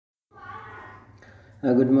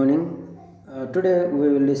Good morning. Today we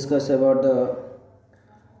will discuss about the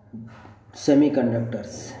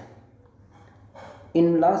semiconductors.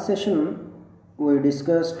 In last session, we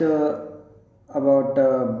discussed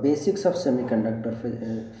about basics of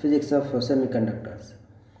physics of semiconductors.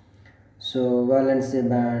 So valency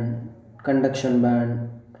band, conduction band,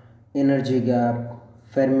 energy gap,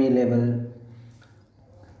 Fermi level.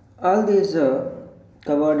 All these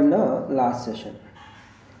covered in the last session.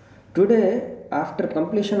 Today, after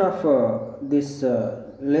completion of this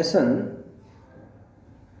lesson,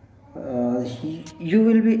 you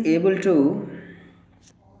will be able to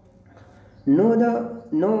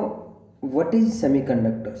know what is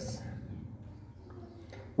semiconductors.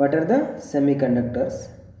 What are the semiconductors?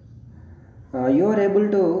 You are able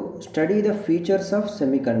to study the features of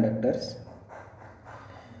semiconductors.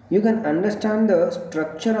 You can understand the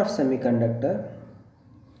structure of semiconductor.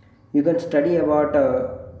 You can study about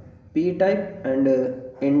p-type and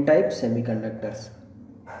n-type semiconductors.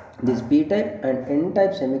 These p-type and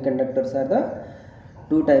n-type semiconductors are the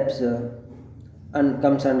two types and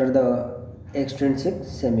comes under the extrinsic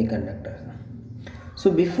semiconductor.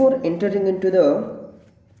 So before entering into the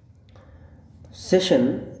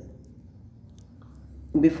session,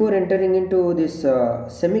 before entering into this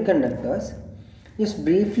semiconductors, just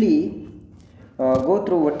briefly go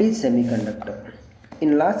through what is semiconductor.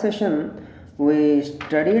 In last session, we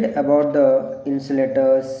studied about the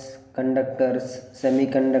insulators, conductors,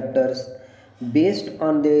 semiconductors based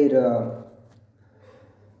on their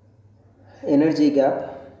energy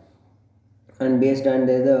gap and based on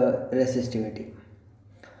the resistivity.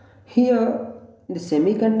 Here, the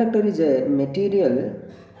semiconductor is a material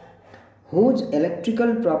whose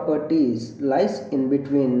electrical properties lies in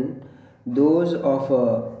between those of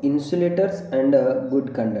insulators and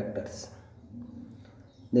good conductors.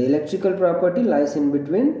 The electrical property lies in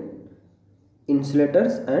between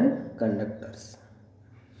insulators and conductors.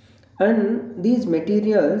 And these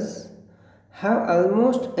materials have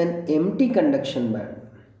almost an empty conduction band.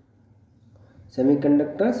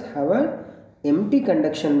 Semiconductors have an empty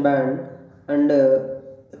conduction band and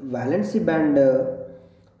valency band,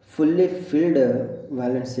 fully filled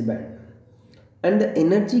valency band. And the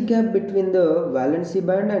energy gap between the valency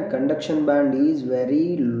band and conduction band is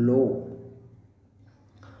very low.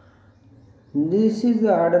 This is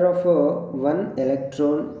the order of 1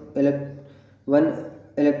 electron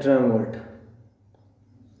volt.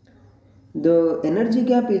 The energy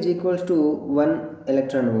gap is equals to 1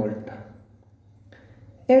 electron volt.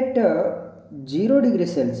 At 0 degree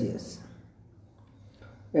Celsius,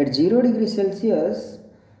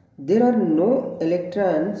 there are no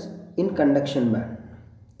electrons in conduction band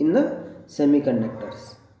in the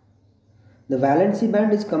semiconductors. The valency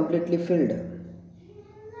band is completely filled.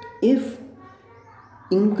 If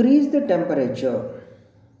increase the temperature,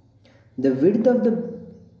 the width of the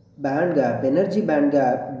band gap, energy band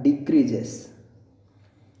gap decreases.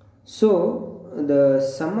 So the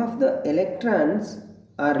sum of the electrons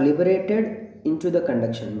are liberated into the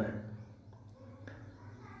conduction band.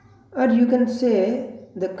 Or you can say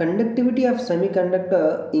the conductivity of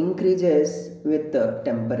semiconductor increases with the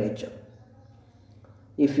temperature.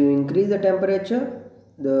 If you increase the temperature,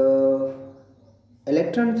 the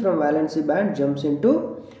electrons from valency band jumps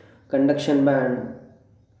into conduction band,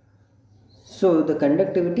 so the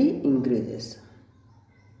conductivity increases.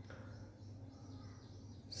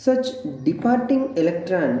 Such departing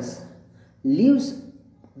electrons leaves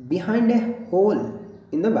behind a hole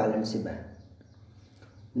in the valency band.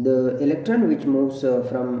 The electron which moves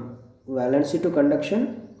from valency to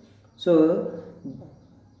conduction, so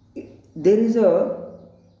there is the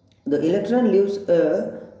electron leaves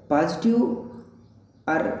a positive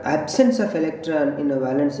or absence of electron in a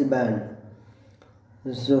valency band.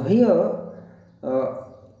 So here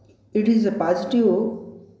it is a positive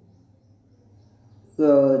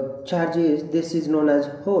charges. This is known as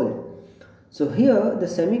hole. So here the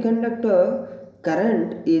semiconductor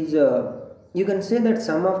current is you can say that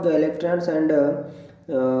sum of the electrons and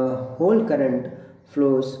hole current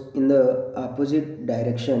flows in the opposite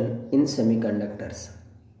direction in semiconductors.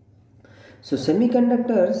 So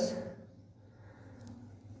semiconductors,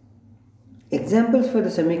 examples for the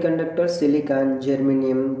semiconductors: silicon,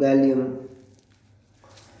 germanium, gallium.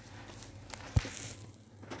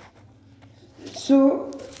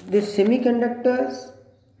 So the semiconductors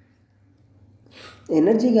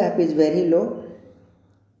energy gap is very low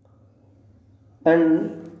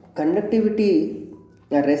and conductivity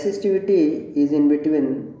or resistivity is in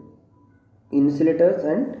between insulators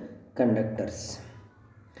and conductors.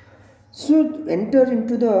 So enter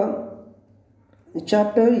into the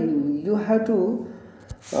chapter, you have to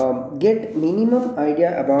get minimum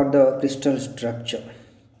idea about the crystal structure.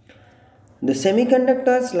 The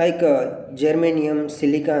semiconductors like germanium,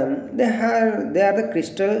 silicon, they are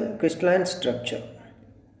the crystalline structure.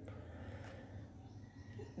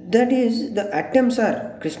 That is, the atoms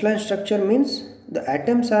are crystalline structure means the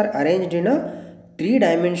atoms are arranged in a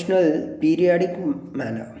three-dimensional periodic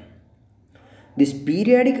manner. This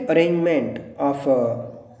periodic arrangement of a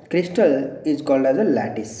crystal is called as a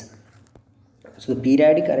lattice. So the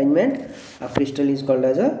periodic arrangement of crystal is called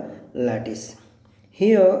as a lattice.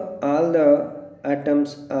 Here all the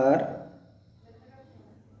atoms are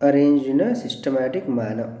arranged in a systematic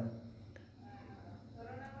manner.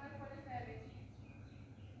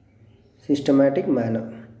 Systematic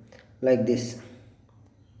manner like this.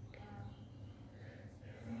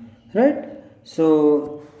 Right?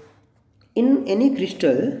 So in any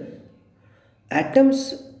crystal,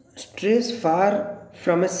 atoms strays far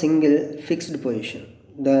from a single fixed position.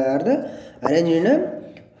 They are arranged in a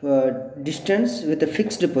distance with a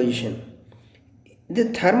fixed position. The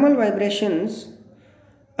thermal vibrations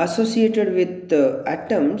associated with the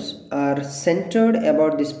atoms are centered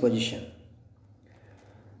about this position.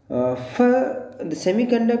 For the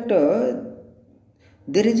semiconductor,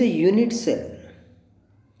 there is a unit cell.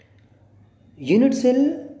 Unit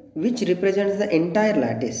cell which represents the entire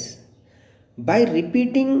lattice. By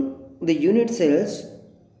repeating the unit cells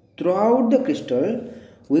throughout the crystal,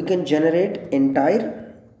 we can generate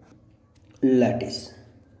entire lattice.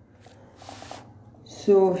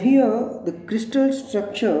 So here the crystal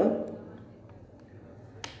structure,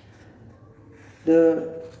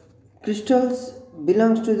 the crystals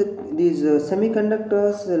belongs to these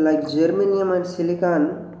semiconductors like germanium and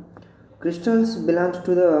silicon. Crystals belongs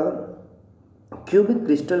to the cubic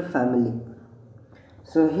crystal family.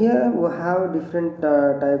 So here we have different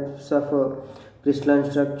types of crystalline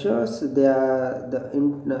structures. They are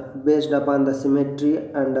based upon the symmetry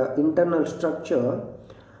and internal structure.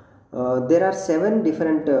 There are 7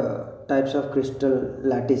 different types of crystal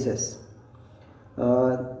lattices.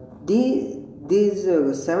 These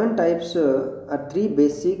 7 types are 3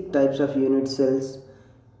 basic types of unit cells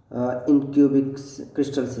in cubic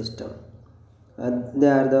crystal system. They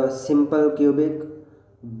are the simple cubic,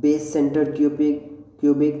 base centered cubic,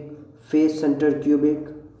 face centered cubic,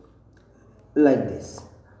 like this.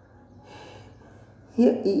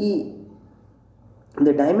 Here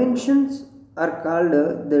the dimensions are called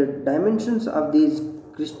the dimensions of these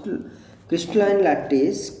crystalline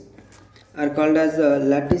lattice are called as the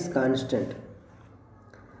lattice constant.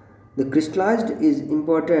 The crystallized is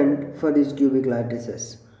important for these cubic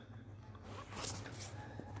lattices.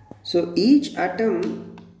 So each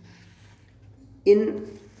atom in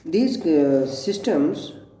these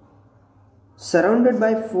systems surrounded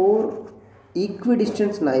by 4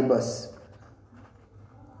 equidistant neighbors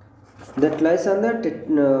that lies on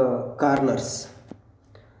the corners.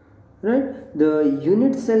 Right? The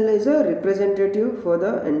unit cell is a representative for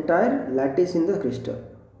the entire lattice in the crystal.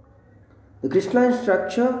 The crystalline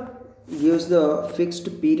structure gives the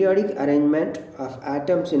fixed periodic arrangement of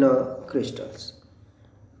atoms in crystals.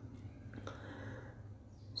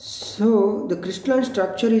 So the crystalline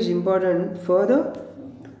structure is important for the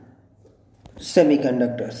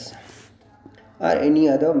semiconductors or any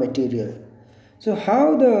other material. So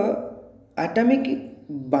how the atomic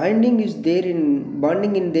bonding is there in the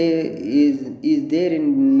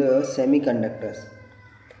semiconductors.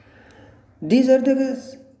 These are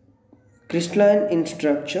the crystalline in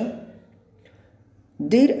structure.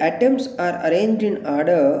 Their atoms are arranged in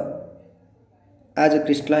order as a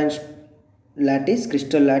crystal lattice.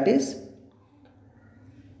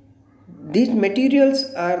 These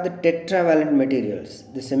materials are the tetravalent materials.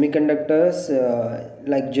 The semiconductors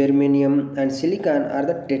like germanium and silicon are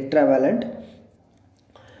the tetravalent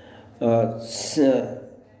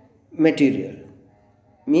material.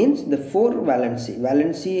 Means the 4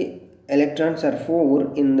 valency electrons are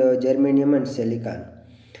 4 in the germanium and silicon.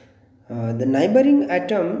 The neighboring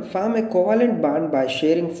atom form a covalent bond by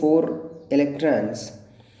sharing 4 electrons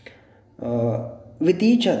with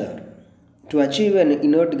each other to achieve an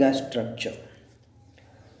inert gas structure.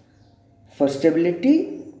 For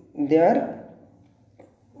stability, they are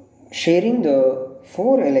sharing the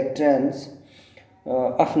 4 electrons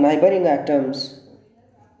of neighboring atoms.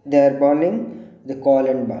 They are bonding the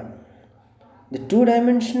covalent bond. The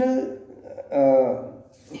 2-dimensional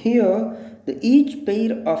here, each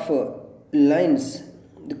pair of lines,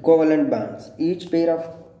 the covalent bonds, each pair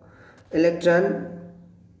of electron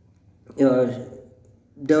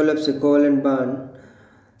develops a covalent bond.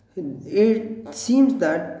 It seems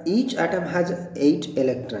that each atom has 8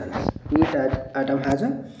 electrons. Each atom has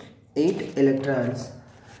 8 electrons.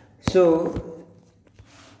 So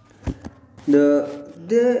the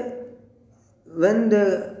when they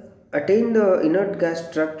attain the inert gas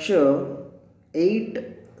structure, 8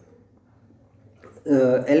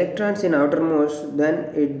 electrons in outermost, then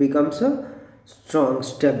it becomes a strong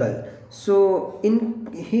stable. So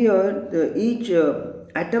in here each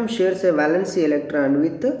atom shares a valency electron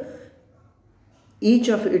with each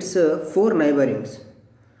of its 4 neighborings.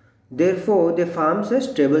 Therefore they forms a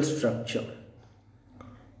stable structure.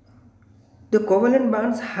 The covalent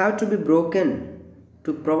bonds have to be broken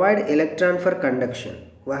to provide electron for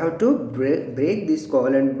conduction. We have to break this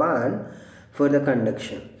covalent bond for the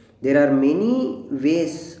conduction. There are many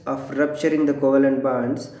ways of rupturing the covalent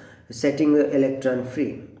bonds, setting the electron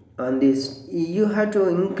free. On this, you have to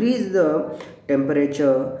increase the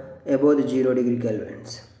temperature above the 0 degree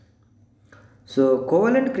Kelvins. So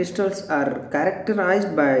covalent crystals are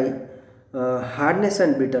characterized by hardness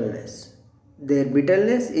and brittleness. Their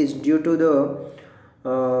brittleness is due to the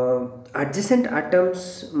adjacent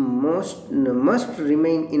atoms must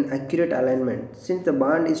remain in accurate alignment, since the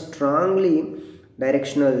bond is strongly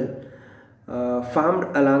directional,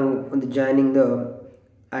 formed along the joining the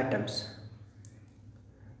atoms.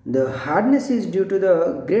 The hardness is due to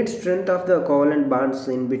the great strength of the covalent bonds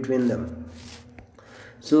in between them.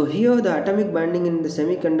 So here the atomic bonding in the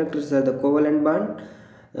semiconductors are the covalent bond.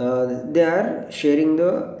 They are sharing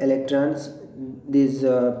the electrons. These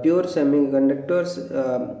pure semiconductors,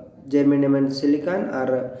 germanium and silicon,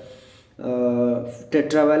 are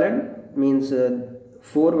tetravalent, means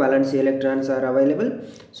 4 valency electrons are available.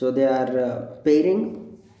 So they are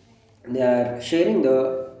pairing, they are sharing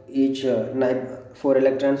the each 4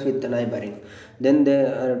 electrons with the neighboring. Then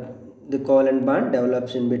the covalent bond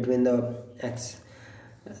develops in between the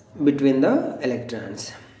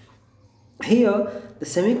electrons. Here the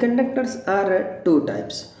semiconductors are 2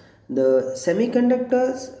 types. The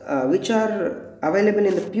semiconductors which are available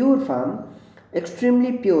in the pure form,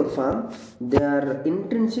 extremely pure form, they are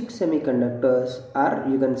intrinsic semiconductors, or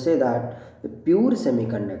you can say that the pure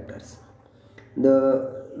semiconductors.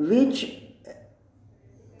 The which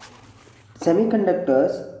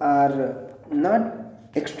semiconductors are not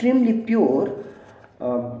extremely pure,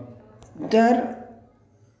 there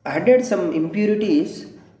added some impurities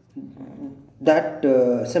that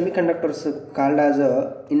semiconductors called as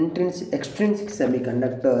extrinsic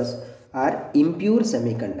semiconductors are impure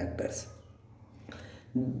semiconductors.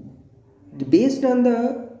 Based on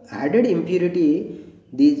the added impurity,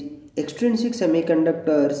 these extrinsic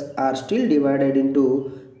semiconductors are still divided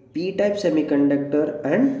into p-type semiconductor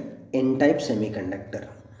and n-type semiconductor.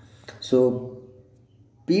 So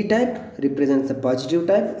p-type represents the positive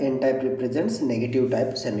type, n-type represents negative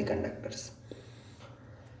type semiconductors.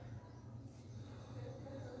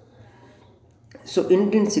 So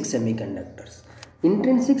intrinsic semiconductors.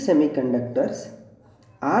 Intrinsic semiconductors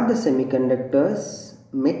are the semiconductors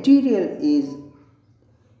material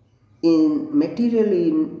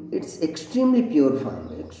in its extremely pure form,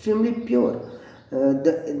 extremely pure.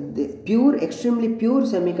 The extremely pure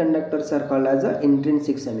semiconductors are called as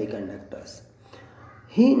intrinsic semiconductors.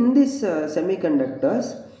 In these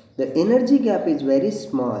semiconductors, the energy gap is very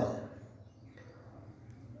small.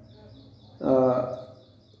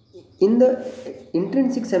 In the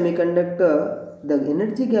intrinsic semiconductor, the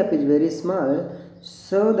energy gap is very small,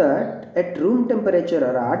 so that at room temperature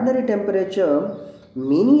or ordinary temperature,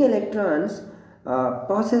 many electrons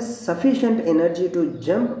possess sufficient energy to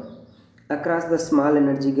jump across the small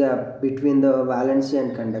energy gap between the valency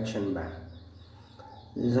and conduction band.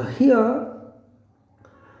 So here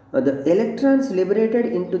the electrons liberated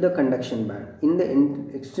into the conduction band. In the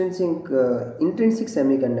intrinsic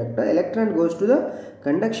semiconductor, electron goes to the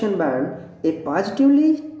conduction band. A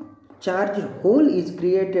positively charged hole is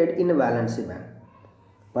created in a valency band.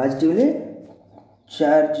 Positively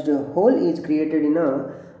charged hole is created in a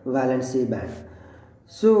valency band.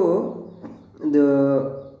 So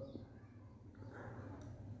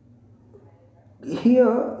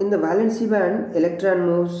here in the valency band, electron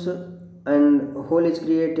moves and hole is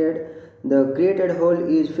created. The created hole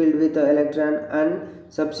is filled with the electron,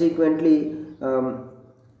 and subsequently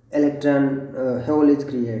electron hole is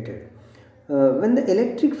created. When the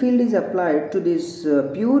electric field is applied to these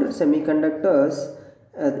pure semiconductors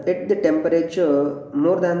at the temperature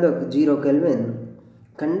more than the 0 Kelvin,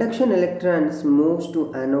 conduction electrons moves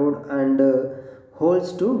to anode and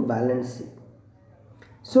holes to valency.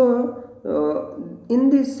 So in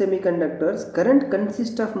these semiconductors, current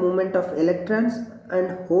consists of movement of electrons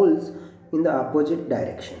and holes in the opposite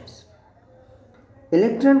directions.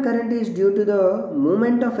 Electron current is due to the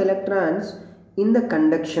movement of electrons in the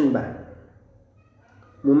conduction band.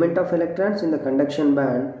 Movement of electrons in the conduction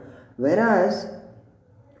band whereas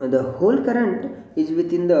the hole current is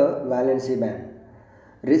within the valency band,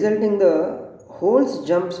 resulting the holes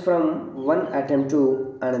jumps from one atom to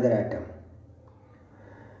another atom.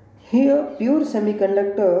 Here pure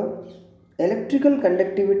semiconductor electrical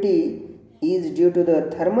conductivity is due to the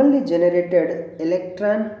thermally generated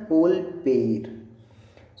electron hole pair.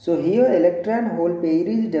 So here electron hole pair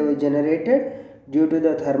is generated due to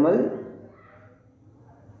the thermal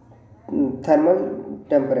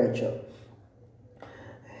temperature.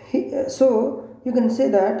 So you can say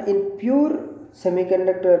that in pure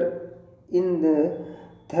semiconductor, in the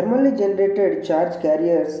thermally generated charge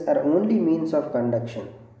carriers are only means of conduction.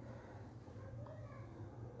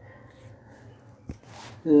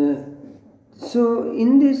 So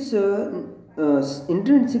in this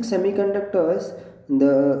intrinsic semiconductors,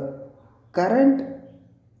 the current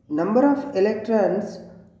number of electrons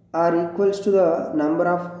are equals to the number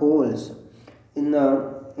of holes in the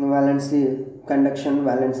valency conduction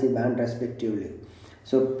valency band respectively.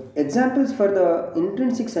 So examples for the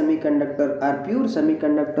intrinsic semiconductor or pure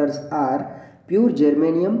semiconductors are pure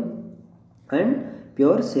germanium and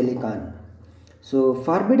pure silicon. So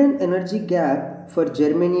forbidden energy gap for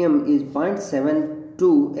germanium is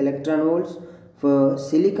 0.72 electron volts, for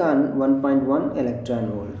silicon 1.1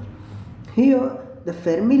 electron volts. Here the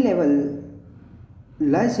Fermi level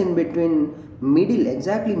lies in between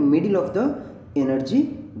exactly middle of the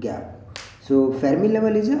energy gap. So Fermi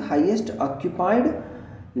level is the highest occupied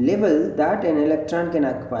level that an electron can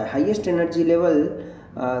occupy. Highest energy level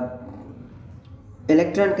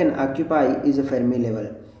electron can occupy is a Fermi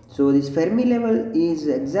level. So this Fermi level is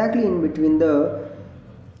exactly in between the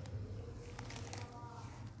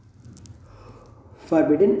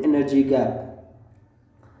forbidden energy gap.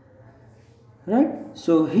 Right?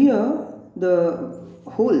 So here the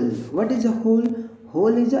hole, what is a hole?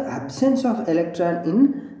 Hole is the absence of electron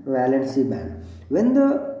in valency band. When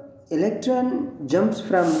the electron jumps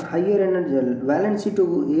from higher energy valency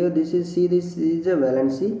to here, this is the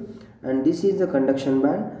valency and this is the conduction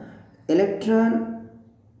band. Electron,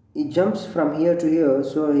 it jumps from here to here,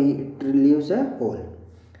 so it leaves a hole.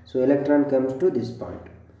 So electron comes to this point.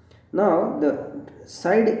 Now the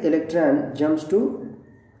side electron jumps to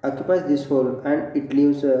occupies this hole and it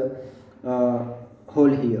leaves a hole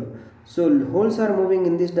here. So holes are moving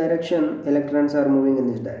in this direction, electrons are moving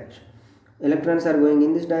in this direction. Electrons are going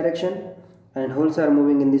in this direction and holes are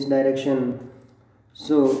moving in this direction.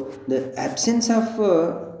 So the absence of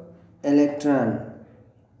electron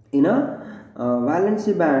in a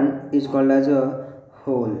valency band is called as a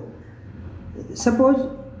hole.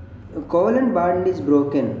 Suppose covalent band is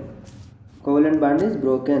broken.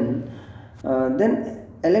 Then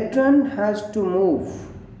electron has to move.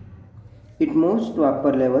 It moves to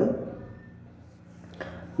upper level.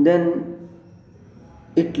 Then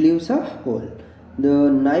it leaves a hole. The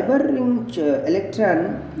neighboring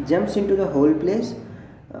electron jumps into the hole place,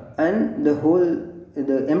 and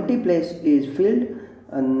the empty place is filled,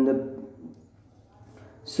 and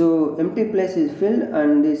so empty place is filled,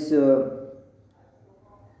 and this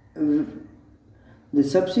the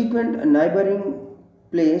subsequent neighboring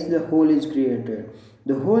place, the hole is created.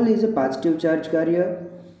 The hole is a positive charge carrier,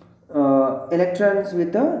 electrons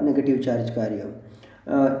with a negative charge carrier.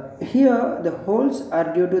 Here the holes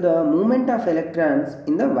are due to the movement of electrons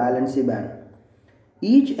in the valency band.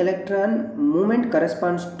 Each electron movement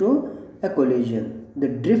corresponds to a collision. The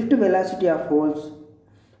drift velocity of holes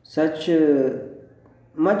such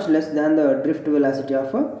much less than the drift velocity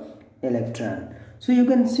of a electron. So you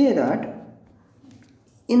can say that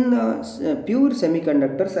in the pure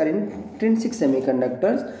semiconductors or intrinsic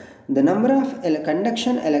semiconductors, the number of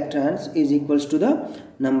conduction electrons is equals to the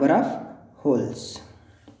number of holes.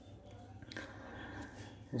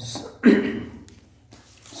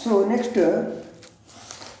 So next here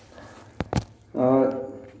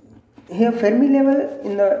Fermi level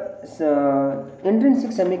in the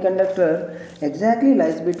intrinsic semiconductor exactly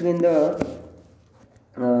lies between the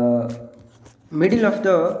middle of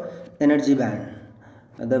the energy band.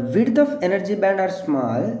 The width of energy band are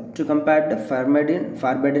small to compare the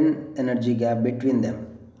forbidden energy gap between them.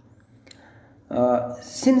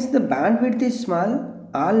 Since the bandwidth is small,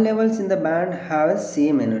 all levels in the band have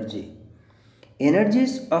same energy.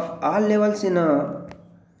 Energies of all levels in all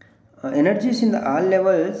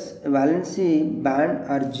levels valency band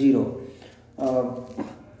are 0.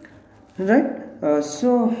 Right?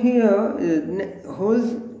 So here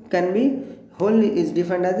hole is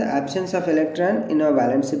defined as the absence of electron in a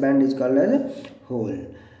valency band is called as a hole.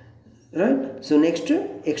 Right? So next,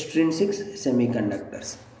 extrinsic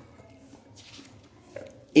semiconductors.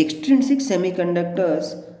 Extrinsic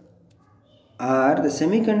semiconductors are the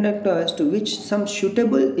semiconductors to which some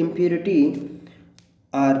suitable impurity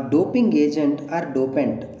or doping agent or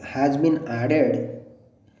dopant has been added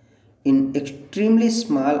in extremely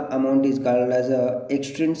small amount is called as a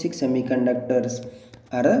extrinsic semiconductors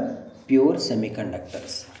or a pure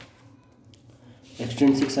semiconductors.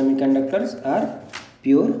 Extrinsic semiconductors are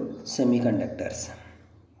pure semiconductors.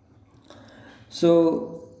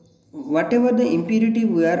 So whatever the impurity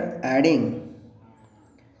we are adding,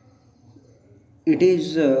 it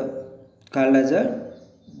is called as a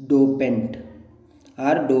dopant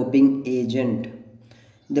or doping agent.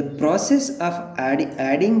 The process of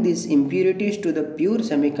adding these impurities to the pure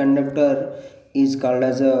semiconductor is called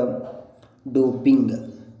as a doping.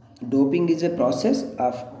 Doping is a process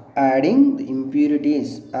of adding the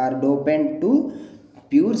impurities or dopant to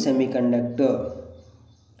pure semiconductor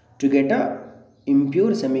to get a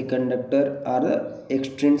impure semiconductor or the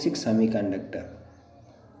extrinsic semiconductor.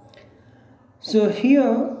 So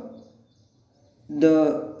here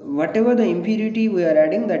the whatever the impurity we are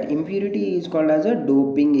adding, that impurity is called as a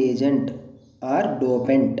doping agent or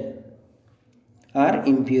dopant or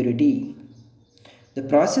impurity. The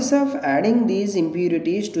process of adding these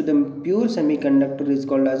impurities to the pure semiconductor is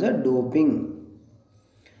called as a doping.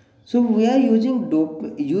 So we are using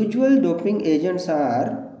usual doping agents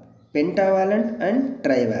are pentavalent and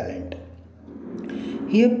trivalent.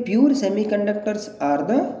 Here pure semiconductors are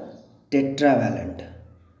the tetravalent.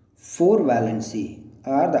 4 valency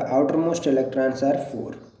or the outermost electrons are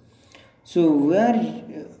 4. So we are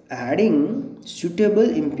adding suitable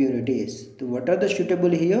impurities. So what are the suitable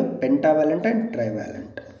here? Pentavalent and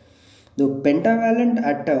trivalent. The pentavalent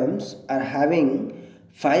atoms are having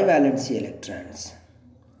 5 valency electrons.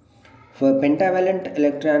 For pentavalent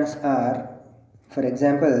electrons are, for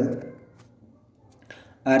example,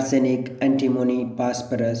 arsenic, antimony,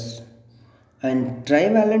 phosphorus, and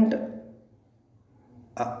trivalent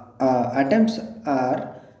atoms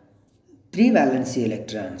are 3 valency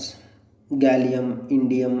electrons: gallium,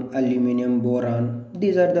 indium, aluminum, boron.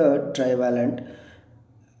 These are the trivalent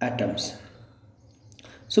atoms.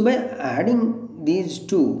 So by adding these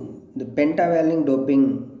two, the pentavalent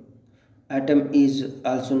doping atom is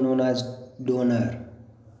also known as donor.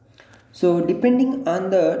 So depending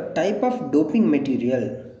on the type of doping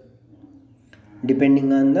material,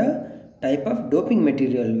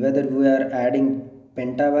 whether we are adding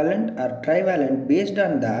pentavalent or trivalent, based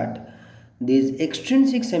on that these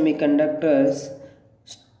extrinsic semiconductors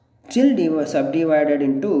still subdivided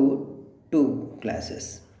into two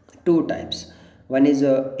classes, two types. One is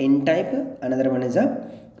a N type, another one is a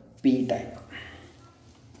P type.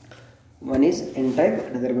 One is N type,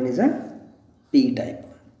 another one is a P type.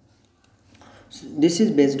 So this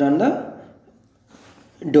is based on the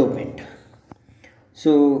dopant.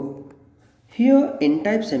 So here N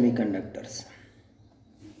type semiconductors.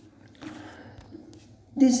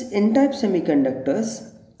 These N-type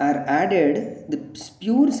semiconductors are added. The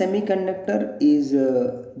pure semiconductor is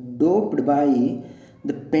doped by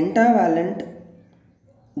the pentavalent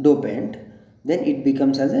dopant, then it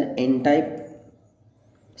becomes as an N-type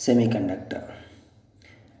semiconductor.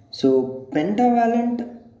 So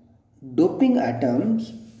pentavalent doping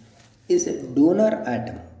atoms is a donor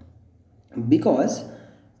atom because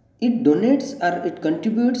it donates or it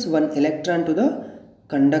contributes one electron to the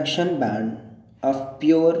conduction band of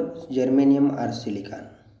pure germanium or silicon.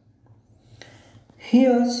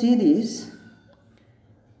 Here see this,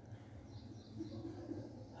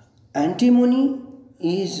 antimony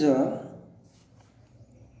is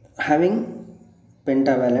having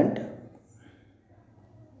pentavalent.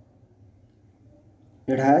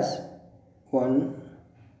 It has 1,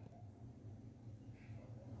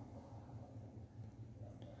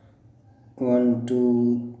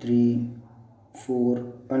 2, 3,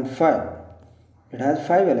 4 and 5. It has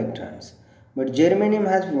 5 electrons, but germanium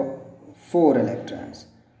has 4 electrons.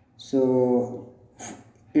 So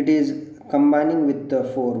it is combining with the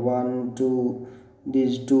 4, 1, 2,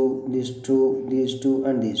 these 2, these 2, these 2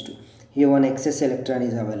 and these 2. Here one excess electron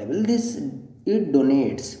is available. This it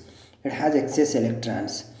donates. It has excess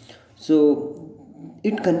electrons. So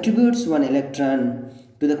it contributes one electron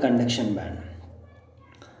to the conduction band.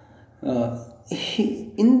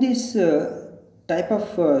 In this type of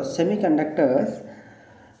semiconductors,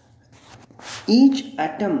 each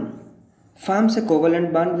atom forms a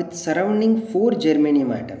covalent bond with surrounding 4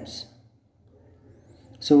 germanium atoms.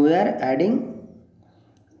 So we are adding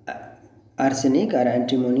arsenic or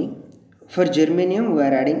antimony. For germanium we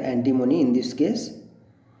are adding antimony in this case.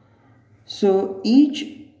 So each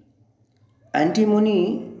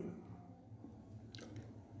antimony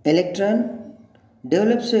electron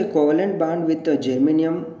develops a covalent bond with a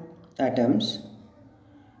germanium atoms,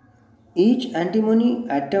 each antimony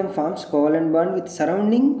atom forms covalent bond with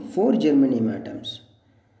surrounding 4 germanium atoms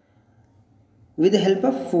with the help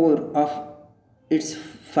of 4 of its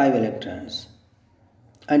 5 electrons.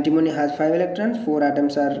 Antimony has 5 electrons, 4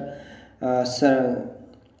 atoms are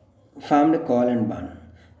formed a covalent bond.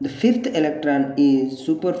 The fifth electron is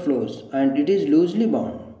superfluous and it is loosely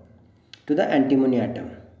bound to the antimony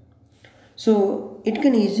atom. So it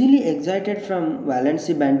can easily excited from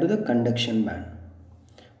valency band to the conduction band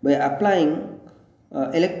by applying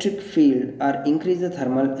electric field or increase the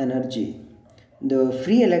thermal energy. The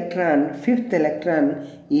free electron, fifth electron,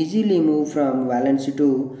 easily move from valency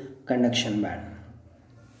to conduction band.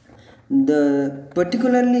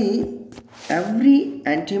 Particularly every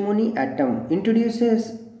antimony atom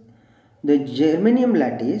introduces the germanium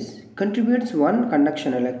lattice contributes one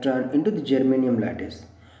conduction electron into the germanium lattice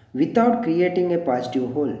without creating a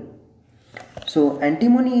positive hole. So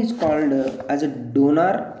antimony is called as a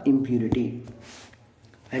donor impurity.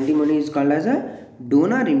 Antimony is called as a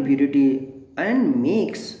donor impurity and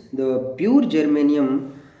makes the pure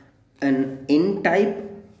germanium an N-type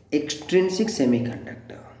extrinsic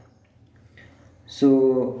semiconductor.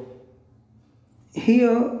 So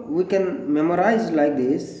here we can memorize like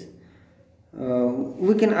this.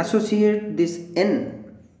 We can associate this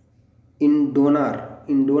N in donor.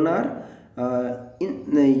 N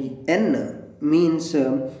means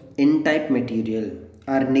N-type material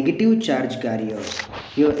or negative charge carrier.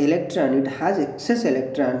 Your electron, it has excess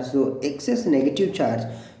electrons, so excess negative charge.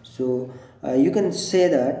 So you can say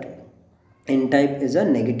that N-type is a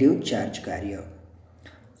negative charge carrier.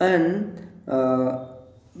 And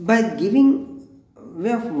by giving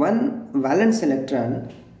way of one valence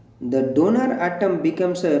electron, the donor atom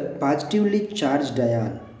becomes a positively charged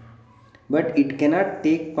ion, but it cannot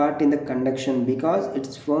take part in the conduction because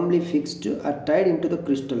it's firmly fixed or tied into the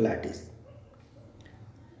crystal lattice.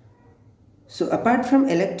 So apart from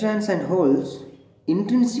electrons and holes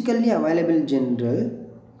intrinsically available in general,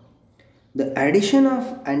 the addition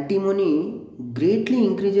of antimony greatly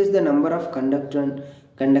increases the number of conduction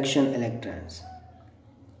electrons.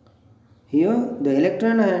 Here the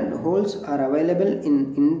electron and holes are available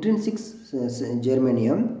in intrinsic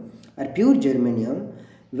germanium or pure germanium.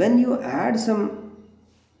 When you add some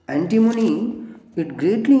antimony, it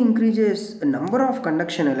greatly increases the number of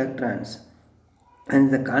conduction electrons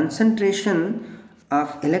and the concentration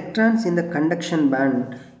of electrons in the conduction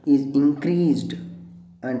band is increased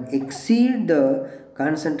and exceed the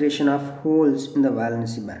concentration of holes in the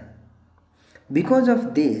valency band. Because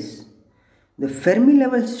of this, the Fermi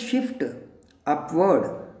levels shift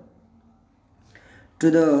upward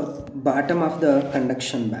to the bottom of the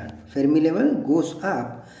conduction band. Fermi level goes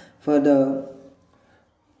up for the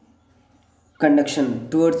conduction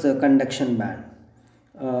towards the conduction band.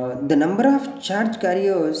 The number of charge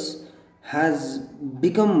carriers has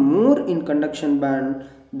become more in conduction band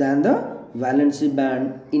than the valency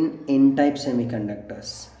band in N-type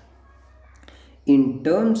semiconductors. In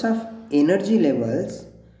terms of energy levels,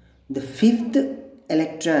 the fifth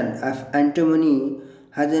electron of antimony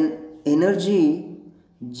has an energy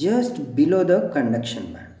just below the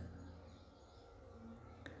conduction band.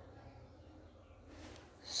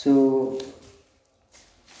 So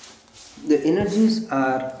the energies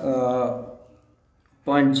are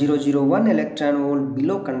 0.001 electron volt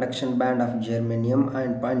below conduction band of germanium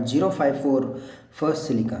and 0.054 for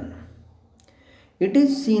silicon. It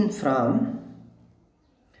is seen from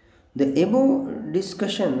the above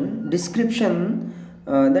description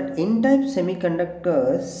that N-type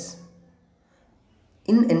semiconductors,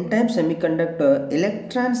 in N-type semiconductor,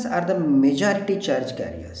 electrons are the majority charge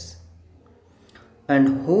carriers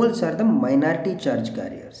and holes are the minority charge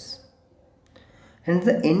carriers. Hence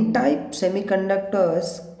the N-type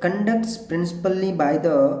semiconductors conducts principally by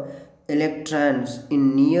the electrons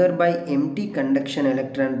in nearby empty conduction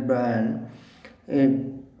electron band. A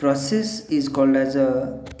process is called as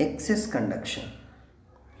a excess conduction.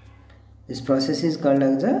 This process is called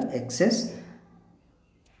as a excess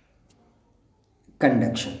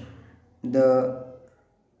conduction.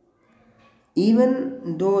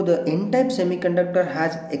 Even though the N-type semiconductor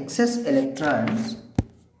has excess electrons,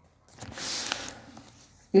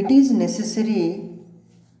 it is necessary,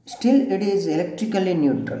 still it is electrically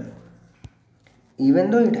neutral. Even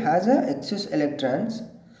though it has a excess electrons,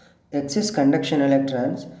 excess conduction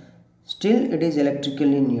electrons, still it is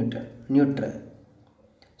electrically neutral.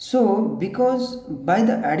 So because by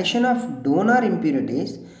the addition of donor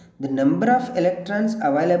impurities, the number of electrons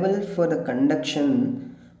available for the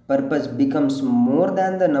conduction purpose becomes more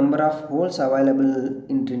than the number of holes available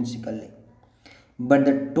intrinsically. But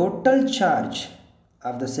the total charge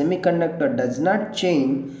of the semiconductor does not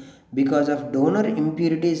change because of donor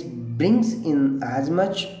impurities brings in as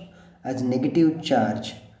much as negative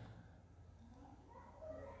charge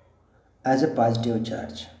as a positive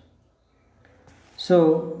charge.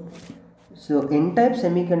 So, n-type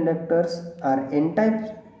semiconductors or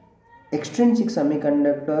n-type extrinsic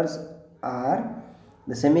semiconductors are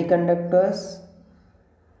the semiconductors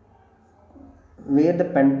where the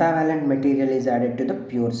pentavalent material is added to the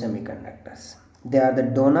pure semiconductors. They are the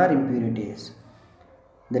donor impurities.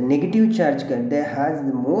 The negative charge, they has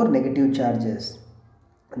the more negative charges.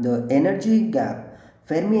 The energy gap,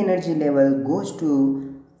 Fermi energy level goes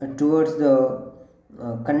towards the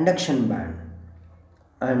conduction band,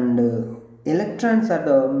 and electrons are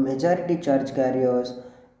the majority charge carriers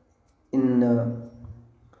in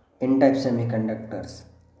n-type semiconductors,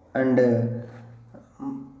 and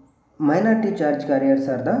minority charge carriers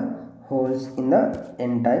are the holes in the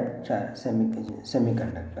n-type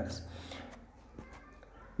semiconductors.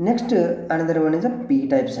 Next, another one is a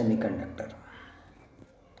p-type semiconductor.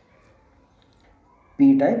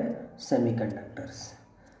 P-type semiconductors.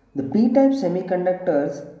 The p-type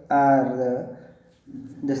semiconductors are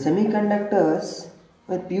the semiconductors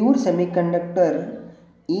where pure semiconductor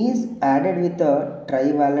is added with the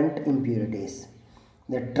trivalent impurities.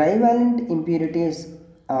 The trivalent impurities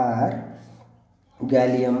are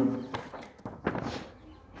gallium,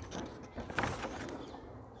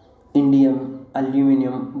 indium,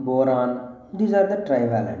 aluminum, boron. These are the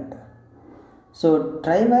trivalent. So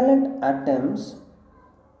trivalent atoms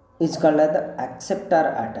is called as the acceptor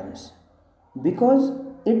atoms because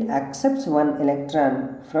it accepts one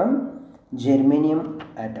electron from germanium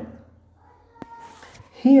atom.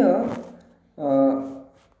 Here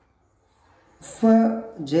for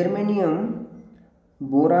germanium,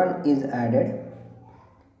 boron is added.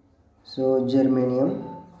 So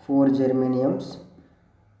germanium, 4 germaniums,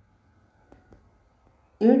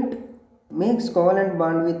 it makes covalent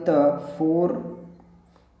bond with 4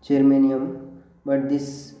 germanium, but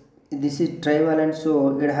this is trivalent,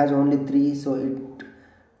 so it has only 3, so it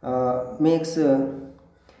makes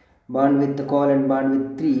bond with the covalent bond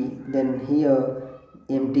with 3, then here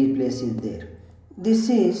empty place is there. This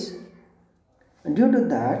is due to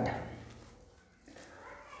that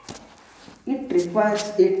it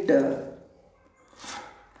requires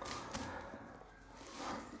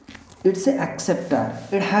it's a acceptor.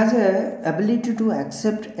 It has a ability to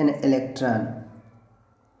accept an electron.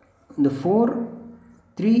 The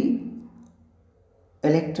 3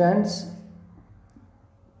 electrons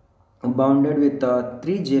bounded with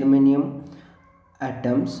 3 germanium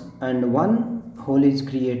atoms and 1 hole is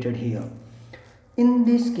created here. In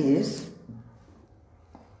this case,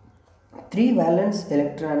 3 valence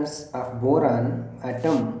electrons of boron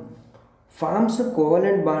atom forms a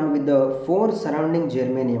covalent bond with the 4 surrounding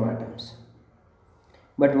germanium atoms.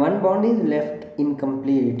 But one bond is left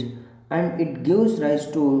incomplete and it gives rise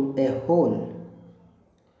to a hole.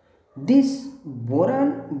 This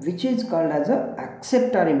boron, which is called as a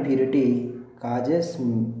acceptor impurity, causes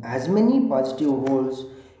as many positive holes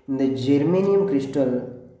in the germanium crystal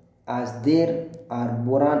as there are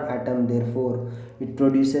boron atom, therefore it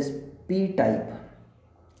produces p-type.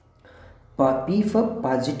 P for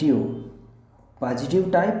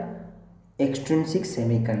positive type extrinsic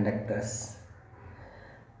semiconductors.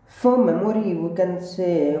 For memory, we can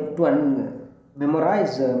say to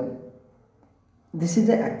memorize this is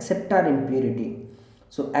the acceptor impurity.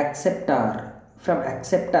 So acceptor, from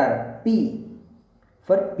acceptor, P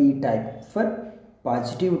for p-type, for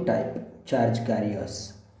positive type charge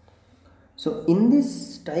carriers. So in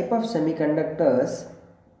this type of semiconductors,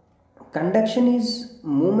 conduction is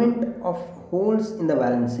movement of holes in the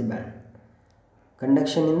valency band.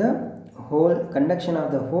 Conduction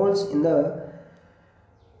of the holes in the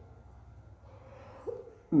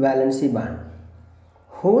valency band.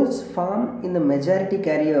 Holes form in the majority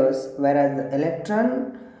carriers, whereas the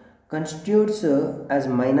electron constitutes as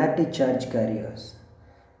minority charge carriers.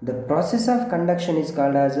 The process of conduction is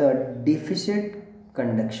called as a deficit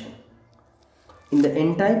conduction. In the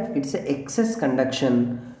n-type, it's a excess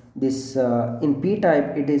conduction. This in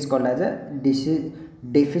p-type, it is called as a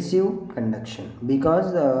diffusive conduction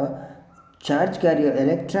because the charge carrier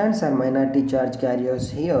electrons are minority charge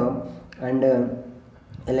carriers here, and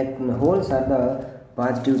holes are the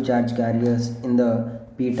positive charge carriers in the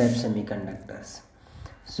p-type semiconductors.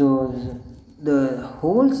 So the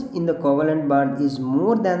holes in the covalent bond is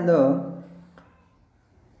more than the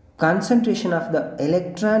concentration of the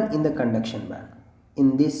electron in the conduction band.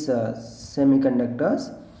 In these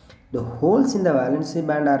semiconductors, the holes in the valency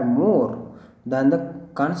band are more than the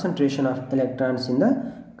concentration of electrons in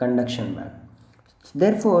the conduction band.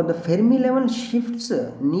 Therefore, the Fermi level shifts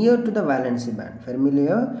near to the valency band. Fermi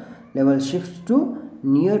level shifts to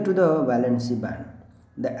near to the valency band.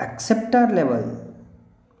 The acceptor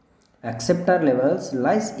levels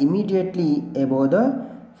lies immediately above the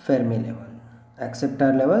Fermi level.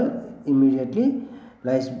 Acceptor level immediately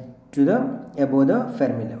lies to the above the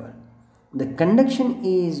Fermi level. The conduction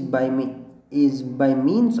is by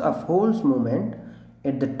means of holes movement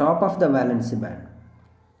at the top of the valency band.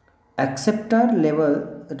 Acceptor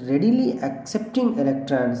level readily accepting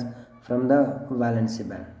electrons from the valency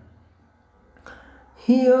band.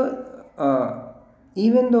 Here,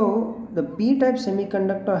 even though the p-type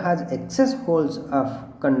semiconductor has excess holes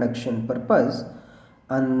of conduction purpose,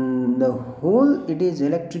 on the whole it is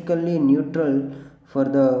electrically neutral for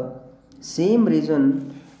the same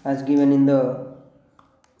reason as given in the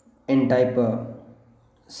n-type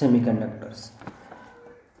semiconductors.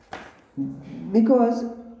 Because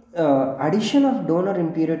addition of donor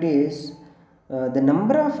impurities, the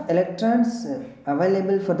number of electrons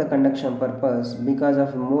available for the conduction purpose because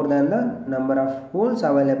of more than the number of holes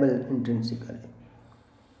available intrinsically.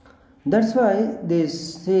 That's why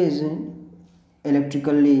this is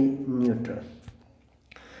electrically neutral.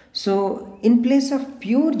 So in place of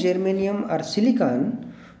pure germanium or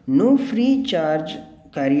silicon, no free charge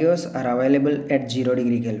carriers are available at 0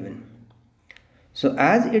 degree Kelvin. So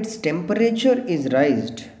as its temperature is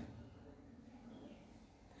raised,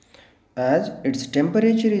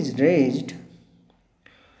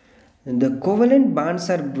 the covalent bonds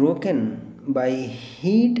are broken by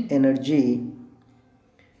heat energy.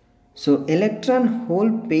 So electron hole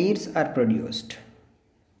pairs are produced.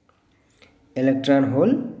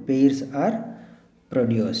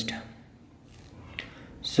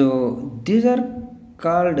 So these are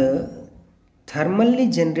called thermally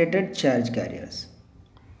generated charge carriers.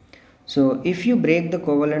 So if you break the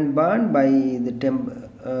covalent bond by the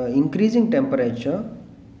increasing temperature,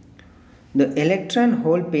 the electron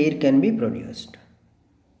hole pair can be produced.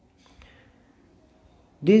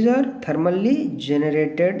 These are thermally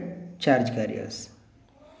generated charge carriers.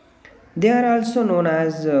 They are also known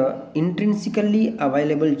as intrinsically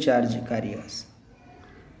available charge carriers.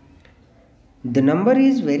 The number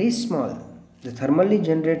is very small. The thermally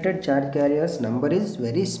generated charge carriers number is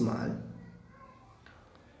very small.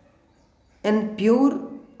 And pure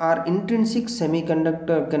or intrinsic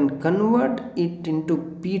semiconductor can convert it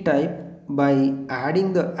into p-type by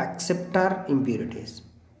adding the acceptor impurities,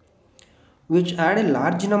 which add a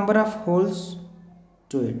large number of holes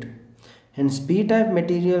to it. Hence p-type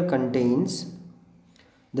material contains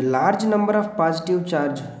the large number of positive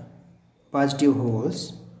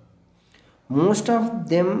holes, most of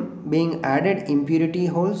them being added impurity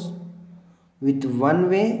holes with one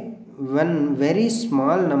very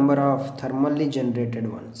small number of thermally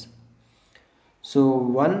generated ones. So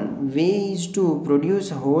one way is to produce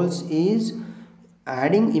holes is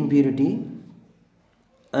adding impurity,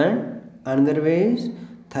 and another way is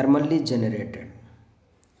thermally generated.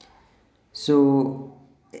 So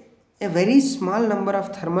a very small number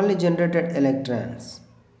of thermally generated electrons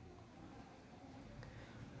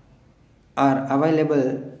are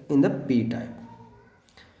available in the p-type.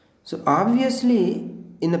 So obviously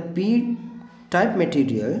in the p-type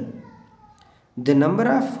material, the number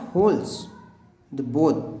of holes, the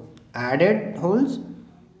both added holes,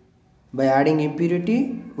 by adding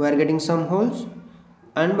impurity we are getting some holes,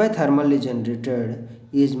 and by thermally generated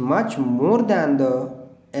is much more than the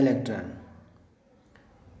electron.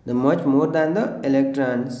 Much more than the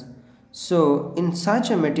electrons. So in such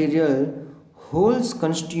a material, holes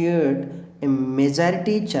constitute a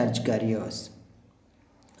majority charge carriers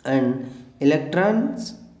and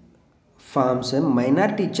electrons forms a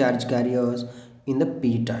minority charge carriers in the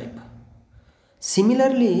p-type.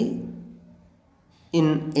 Similarly,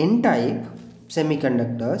 in n-type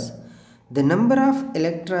semiconductors, the number of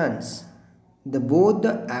electrons, the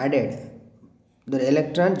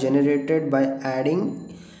electron generated by adding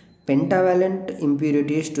pentavalent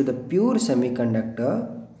impurities to the pure semiconductor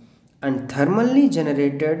and thermally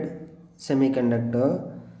generated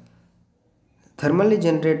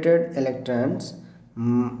electrons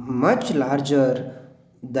much larger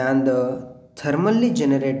than the thermally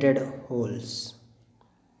generated holes.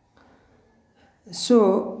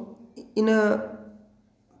 So in a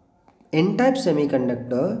n-type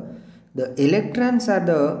semiconductor, the electrons are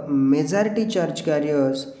the majority charge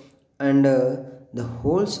carriers and the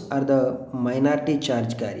holes are the minority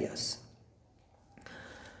charge carriers.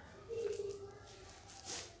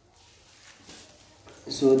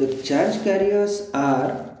 So the charge carriers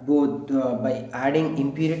are both by adding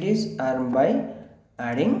impurities and by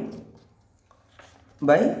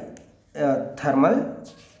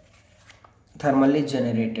thermally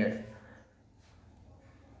generated.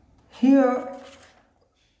 Here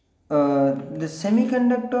the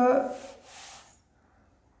semiconductor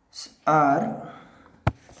are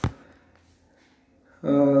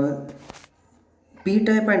p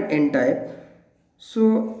type and n type.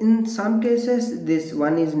 So in some cases this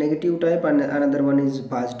one is negative type and another one is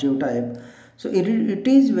positive type. So it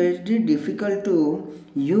is very difficult to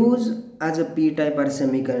use as a p type or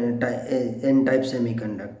n type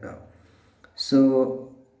semiconductor.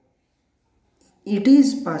 So it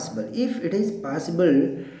is possible, if it is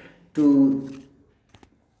possible to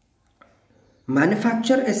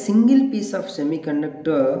manufacture a single piece of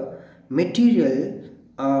semiconductor material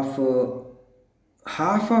of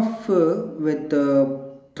half of with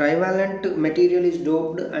trivalent material is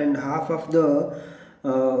doped and half of the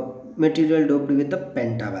material doped with the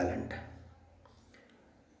pentavalent,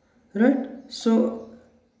 right? So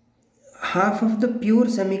half of the pure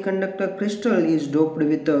semiconductor crystal is doped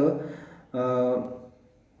with uh,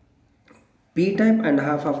 p type and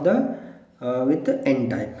half of the with the n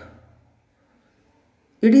type.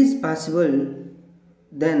 It is possible,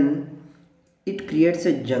 then it creates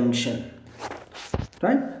a junction,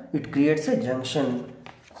 right? It creates a junction,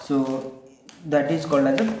 so that is called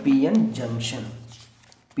as a PN junction.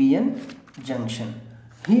 PN junction.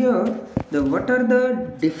 Here what are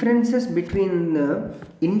the differences between the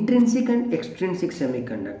intrinsic and extrinsic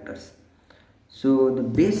semiconductors? So the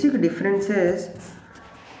basic differences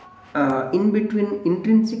in between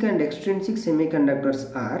intrinsic and extrinsic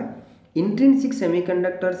semiconductors are: intrinsic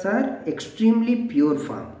semiconductors are extremely pure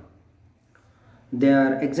form. They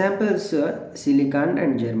are examples silicon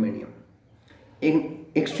and germanium.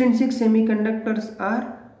 Extrinsic semiconductors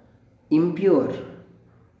are impure.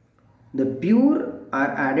 The pure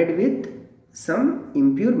are added with some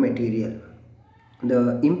impure material.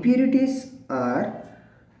 The impurities are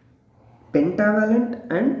pentavalent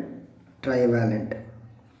and trivalent.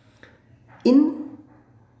 In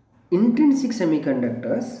intrinsic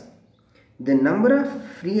semiconductors, the number of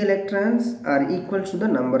free electrons are equal to the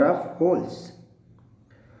number of holes.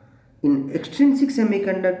 In extrinsic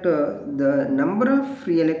semiconductor, the number of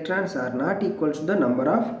free electrons are not equal to the number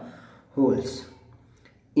of holes.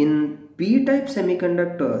 In p-type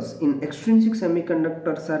semiconductors, in extrinsic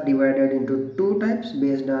semiconductors are divided into two types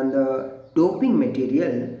based on the doping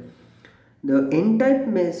material. The n-type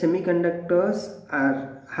semiconductors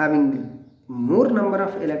are having more number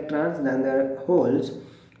of electrons than the holes,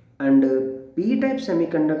 and p-type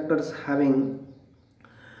semiconductors having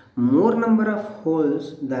more number of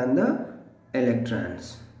holes than the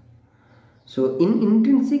electrons. So in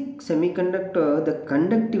intrinsic semiconductor, the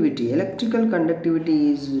conductivity, electrical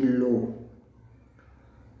conductivity is low,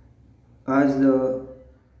 as the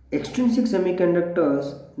extrinsic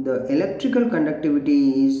semiconductors, the electrical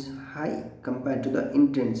conductivity is high compared to the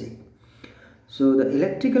intrinsic. So the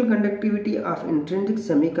electrical conductivity of intrinsic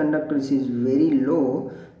semiconductors is very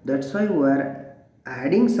low. That's why we are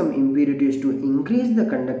adding some impurities to increase the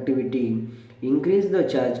conductivity, increase the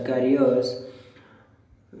charge carriers.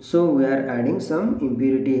 So we are adding some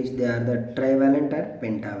impurities. They are the trivalent or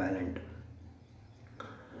pentavalent.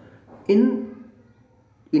 In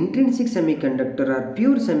intrinsic semiconductor or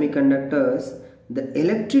pure semiconductors, the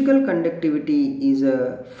electrical conductivity is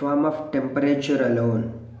a form of temperature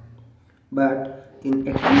alone. But in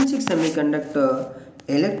extrinsic semiconductor,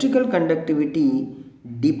 electrical conductivity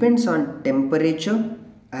depends on temperature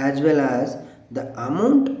as well as the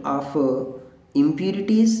amount of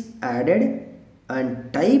impurities added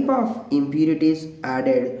and type of impurities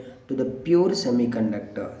added to the pure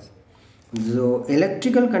semiconductors. So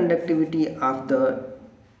electrical conductivity of the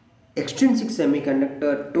extrinsic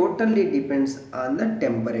semiconductor totally depends on the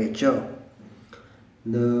temperature.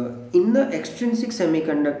 In the extrinsic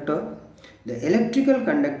semiconductor, the electrical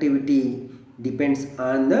conductivity depends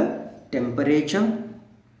on the temperature,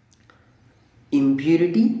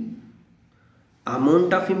 impurity,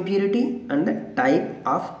 amount of impurity, and the type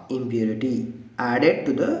of impurity added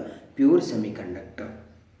to the pure semiconductor.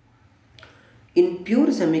 In pure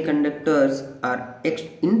semiconductors or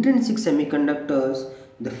intrinsic semiconductors,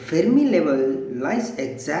 the Fermi level lies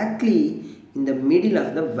exactly in the middle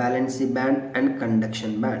of the valency band and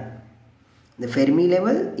conduction band. The Fermi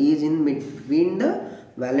level is in between the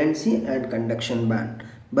valency and conduction band.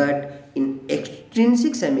 But in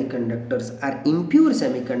extrinsic semiconductors or impure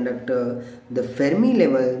semiconductor, the Fermi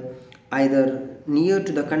level either near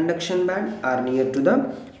to the conduction band or near to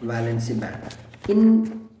the valency band.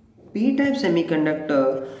 In p-type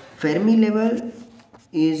semiconductor, Fermi level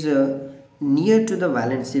is near to the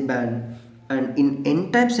valency band, and in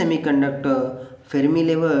n-type semiconductor, Fermi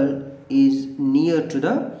level is near to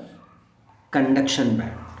the conduction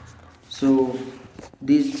band. So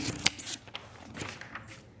these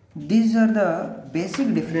are the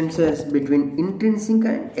basic differences between intrinsic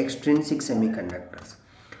and extrinsic semiconductors.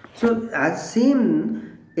 So as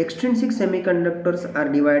same, extrinsic semiconductors are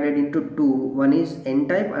divided into two. One is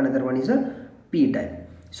N-type, another one is a P-type.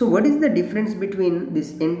 So what is the difference between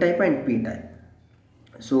this N-type and P-type?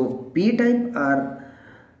 So P-type are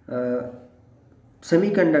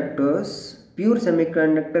semiconductors. Pure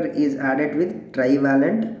semiconductor is added with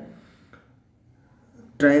trivalent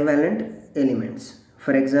elements.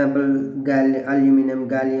 For example, aluminum,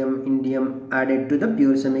 gallium, indium added to the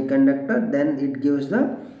pure semiconductor, then it gives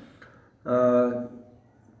the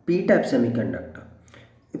p-type semiconductor.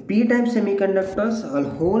 P-type semiconductors, all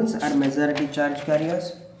holes are majority charge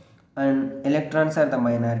carriers and electrons are the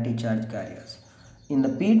minority charge carriers. In the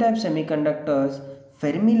p-type semiconductors,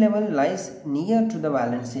 Fermi level lies near to the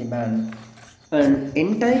valency band, and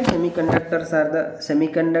n-type semiconductors are the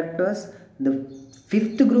semiconductors. The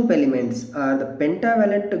fifth group elements are the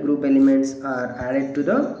pentavalent group elements are added to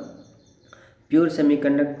the pure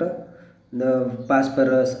semiconductor. The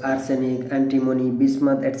phosphorus, arsenic, antimony,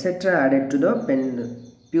 bismuth, etc. added to the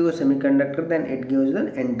pure semiconductor, then it gives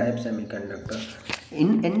the n-type semiconductor.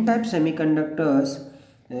 In n-type semiconductors,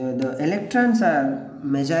 the electrons are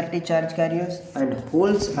majority charge carriers and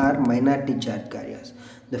holes are minority charge carriers.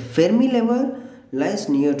 The Fermi level lies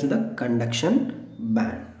near to the conduction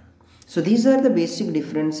band. So these are the basic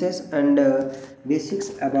differences and basics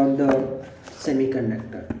about the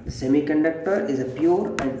semiconductor. The semiconductor is a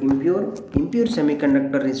pure and impure. Impure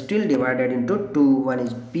semiconductor is still divided into two. One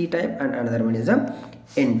is p-type and another one is a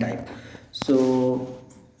n-type. So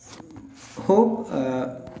hope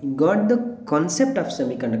got the concept of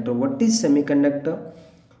semiconductor. What is semiconductor?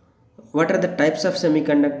 What are the types of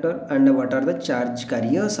semiconductor and what are the charge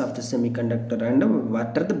carriers of the semiconductor and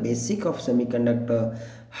what are the basic of semiconductor,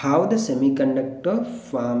 how the semiconductor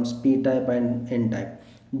forms p-type and n-type,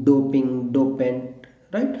 doping, dopant,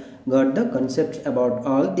 right? Got the concepts about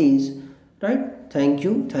all these, right? Thank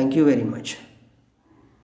you very much.